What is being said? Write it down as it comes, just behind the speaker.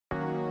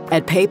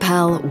At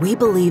PayPal, we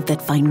believe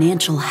that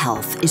financial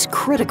health is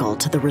critical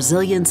to the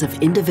resilience of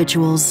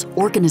individuals,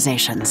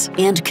 organizations,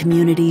 and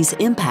communities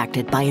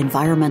impacted by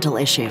environmental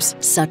issues,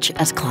 such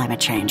as climate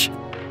change.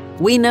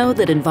 We know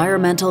that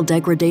environmental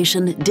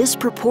degradation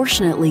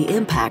disproportionately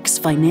impacts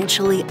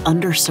financially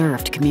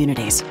underserved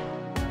communities.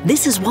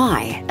 This is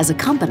why, as a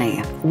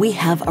company, we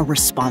have a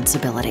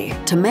responsibility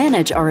to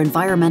manage our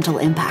environmental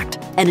impact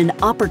and an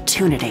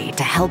opportunity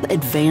to help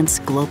advance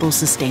global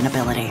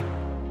sustainability.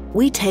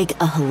 We take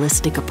a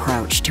holistic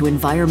approach to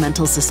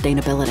environmental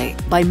sustainability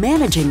by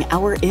managing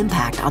our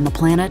impact on the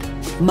planet,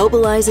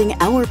 mobilizing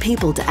our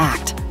people to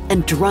act,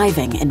 and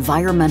driving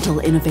environmental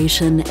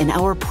innovation in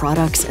our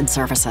products and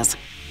services.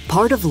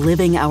 Part of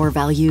living our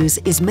values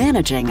is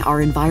managing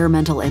our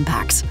environmental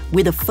impacts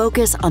with a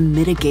focus on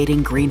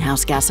mitigating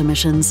greenhouse gas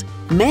emissions,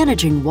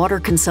 managing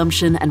water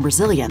consumption and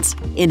resilience,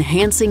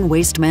 enhancing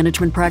waste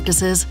management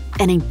practices,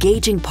 and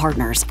engaging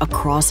partners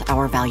across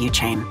our value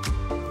chain.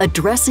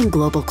 Addressing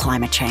global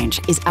climate change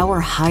is our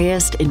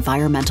highest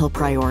environmental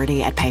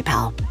priority at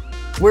PayPal.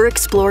 We're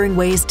exploring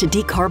ways to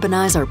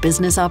decarbonize our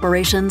business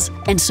operations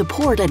and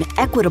support an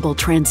equitable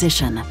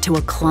transition to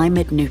a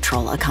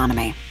climate-neutral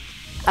economy.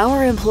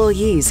 Our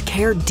employees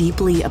care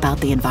deeply about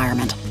the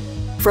environment.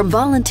 From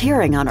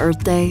volunteering on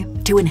Earth Day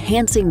to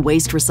enhancing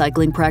waste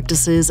recycling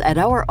practices at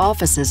our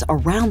offices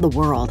around the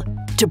world,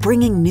 to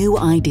bringing new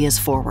ideas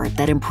forward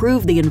that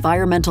improve the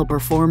environmental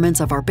performance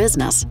of our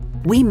business,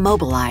 we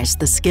mobilize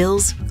the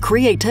skills,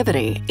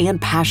 creativity, and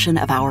passion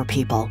of our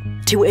people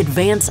to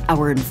advance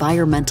our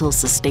environmental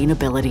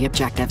sustainability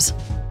objectives.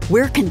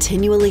 We're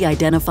continually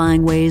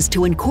identifying ways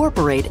to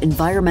incorporate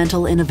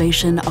environmental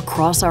innovation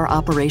across our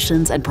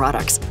operations and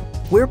products.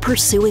 We're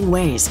pursuing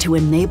ways to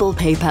enable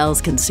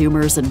PayPal's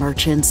consumers and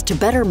merchants to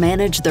better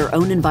manage their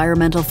own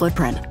environmental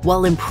footprint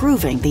while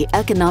improving the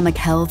economic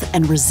health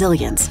and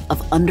resilience of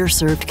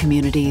underserved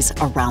communities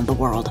around the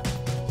world.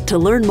 To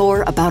learn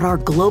more about our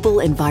global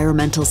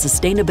environmental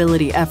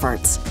sustainability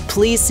efforts,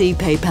 please see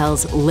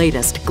PayPal's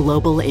latest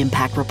Global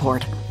Impact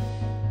Report.